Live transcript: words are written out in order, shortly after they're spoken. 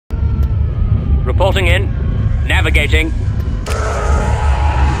Reporting in. Navigating.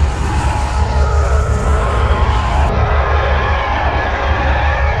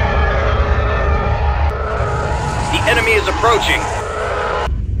 The enemy is approaching.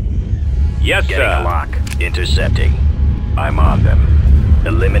 Yes, Getting sir. a lock. Intercepting. I'm on them.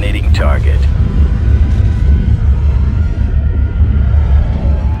 Eliminating target.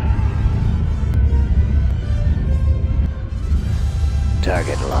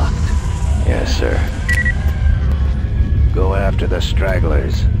 Target locked. Yes, sir. Go after the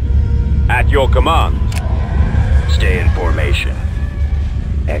stragglers. At your command. Stay in formation.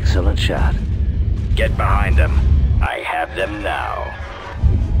 Excellent shot. Get behind them. I have them now.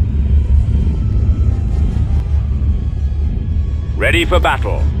 Ready for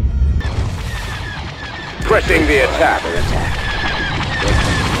battle. Pressing the attack.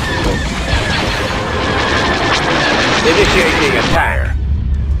 Initiating attack.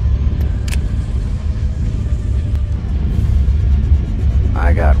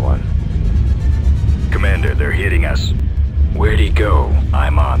 I got one. Commander, they're hitting us. Where'd he go?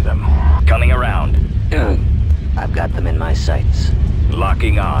 I'm on them. Coming around. I've got them in my sights.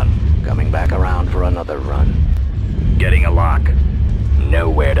 Locking on. Coming back around for another run. Getting a lock.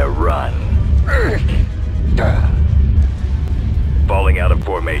 Nowhere to run. Falling out of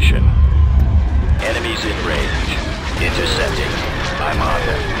formation. Enemies in range. Intercepting. I'm on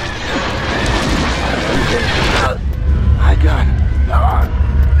them. I got.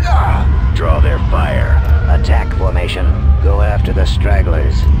 Draw their fire. Attack formation. Go after the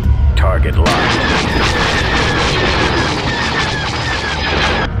stragglers. Target locked.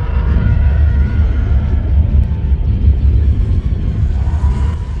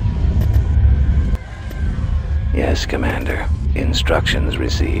 Yes, Commander. Instructions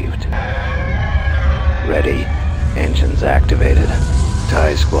received. Ready. Engines activated.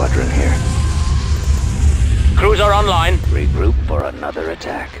 TIE Squadron here. Cruiser online. Regroup for another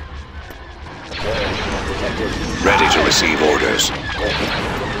attack. Ready to receive orders.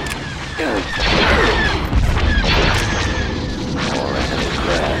 More enemy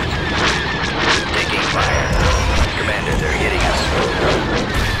craft. Taking fire. Commander, they're hitting us.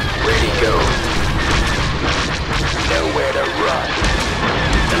 Where'd he go? Nowhere to run.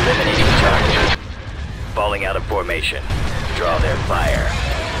 Eliminating target. Falling out of formation. Draw their fire.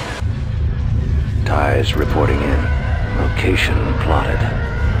 TIEs reporting in. Location plotted.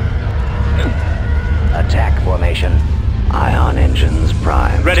 Attack formation. Ion engines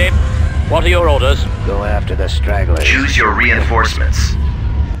primed. Ready. What are your orders? Go after the stragglers. Choose your reinforcements.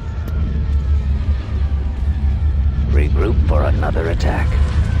 Regroup for another attack.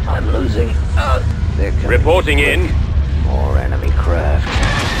 I'm losing. They're coming Reporting in. More enemy craft.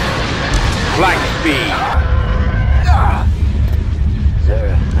 Flank speed.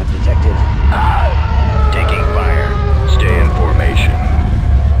 Sir, I've detected. Taking fire. Stay in formation.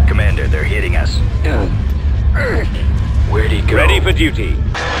 Commander, they're hitting us. Where'd he go? Ready for duty.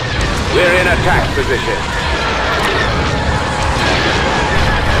 We're in attack position.